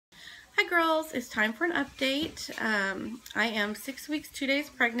Hi girls, it's time for an update. I am 6 weeks, 2 days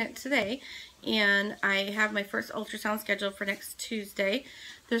pregnant today, and I have my first ultrasound scheduled for next Tuesday.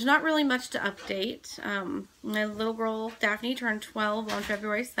 There's not really much to update. My little girl, Daphne, turned 12 on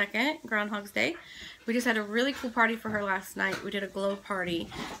February 2nd, Groundhog's Day. We just had a really cool party for her last night. We did a glow party,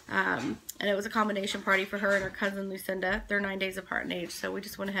 and it was a combination party for her and her cousin Lucinda. They're 9 days apart in age, so we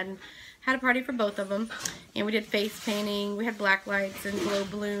just went ahead and had a party for both of them. And we did face painting, we had black lights and glow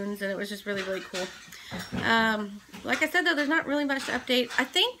balloons, and it was just really, really cool. Like I said, though, there's not really much to update. I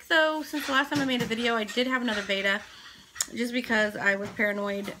think, though, since the last time I made a video, I did have another beta, just because I was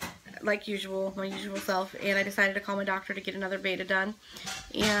paranoid, like usual, my usual self, and I decided to call my doctor to get another beta done.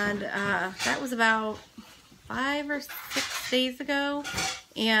 And that was about 5 or 6 days ago,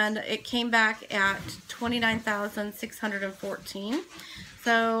 and it came back at 29,614.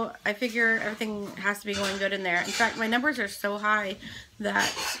 So I figure everything has to be going good in there. In fact, my numbers are so high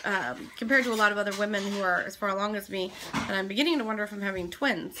that compared to a lot of other women who are as far along as me, that I'm beginning to wonder if I'm having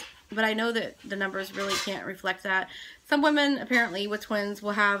twins. But I know that the numbers really can't reflect that. Some women apparently with twins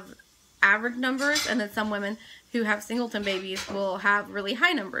will have average numbers, and then some women who have singleton babies will have really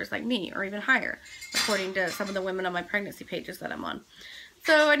high numbers like me, or even higher, according to some of the women on my pregnancy pages that I'm on.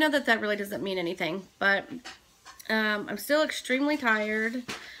 So I know that that really doesn't mean anything, but I'm still extremely tired.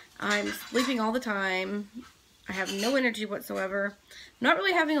 I'm sleeping all the time. I have no energy whatsoever. I'm not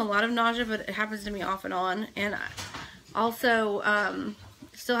really having a lot of nausea, but it happens to me off and on. And also,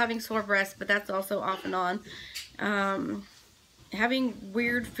 still having sore breasts, but that's also off and on. Having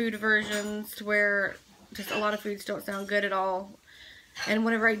weird food aversions to where just a lot of foods don't sound good at all. And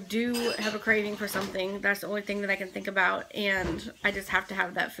whenever I do have a craving for something, that's the only thing that I can think about, and I just have to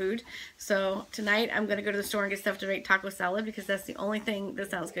have that food. So tonight I'm going to go to the store and get stuff to make taco salad, because that's the only thing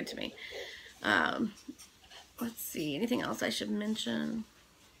that sounds good to me. Let's see, anything else I should mention?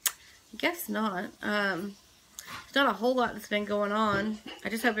 I guess not. There's not a whole lot that's been going on. I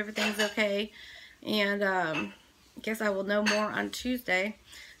just hope everything's okay, and I guess I will know more on Tuesday.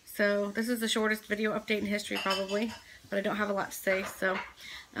 So this is the shortest video update in history probably, but I don't have a lot to say, so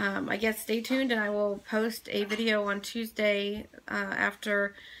I guess stay tuned, and I will post a video on Tuesday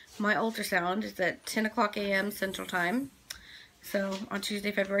after my ultrasound. It's at 10 o'clock a.m. Central Time, so on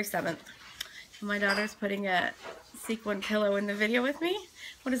Tuesday, February 7th. My daughter's putting a sequin pillow in the video with me.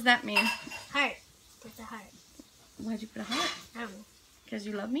 What does that mean? Heart. There's a heart. Why'd you put a heart? Because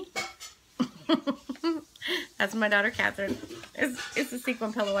you love me? That's my daughter Catherine. It's a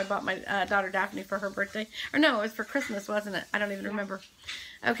sequin pillow I bought my daughter Daphne for her birthday. Or no, it was for Christmas, wasn't it? I don't even remember.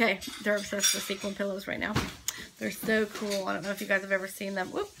 Okay, they're obsessed with sequin pillows right now. They're so cool. I don't know if you guys have ever seen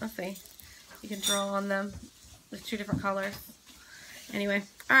them. Whoop, let's see. You can draw on them. There's 2 different colors. Anyway,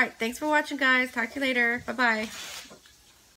 alright, thanks for watching, guys. Talk to you later. Bye-bye.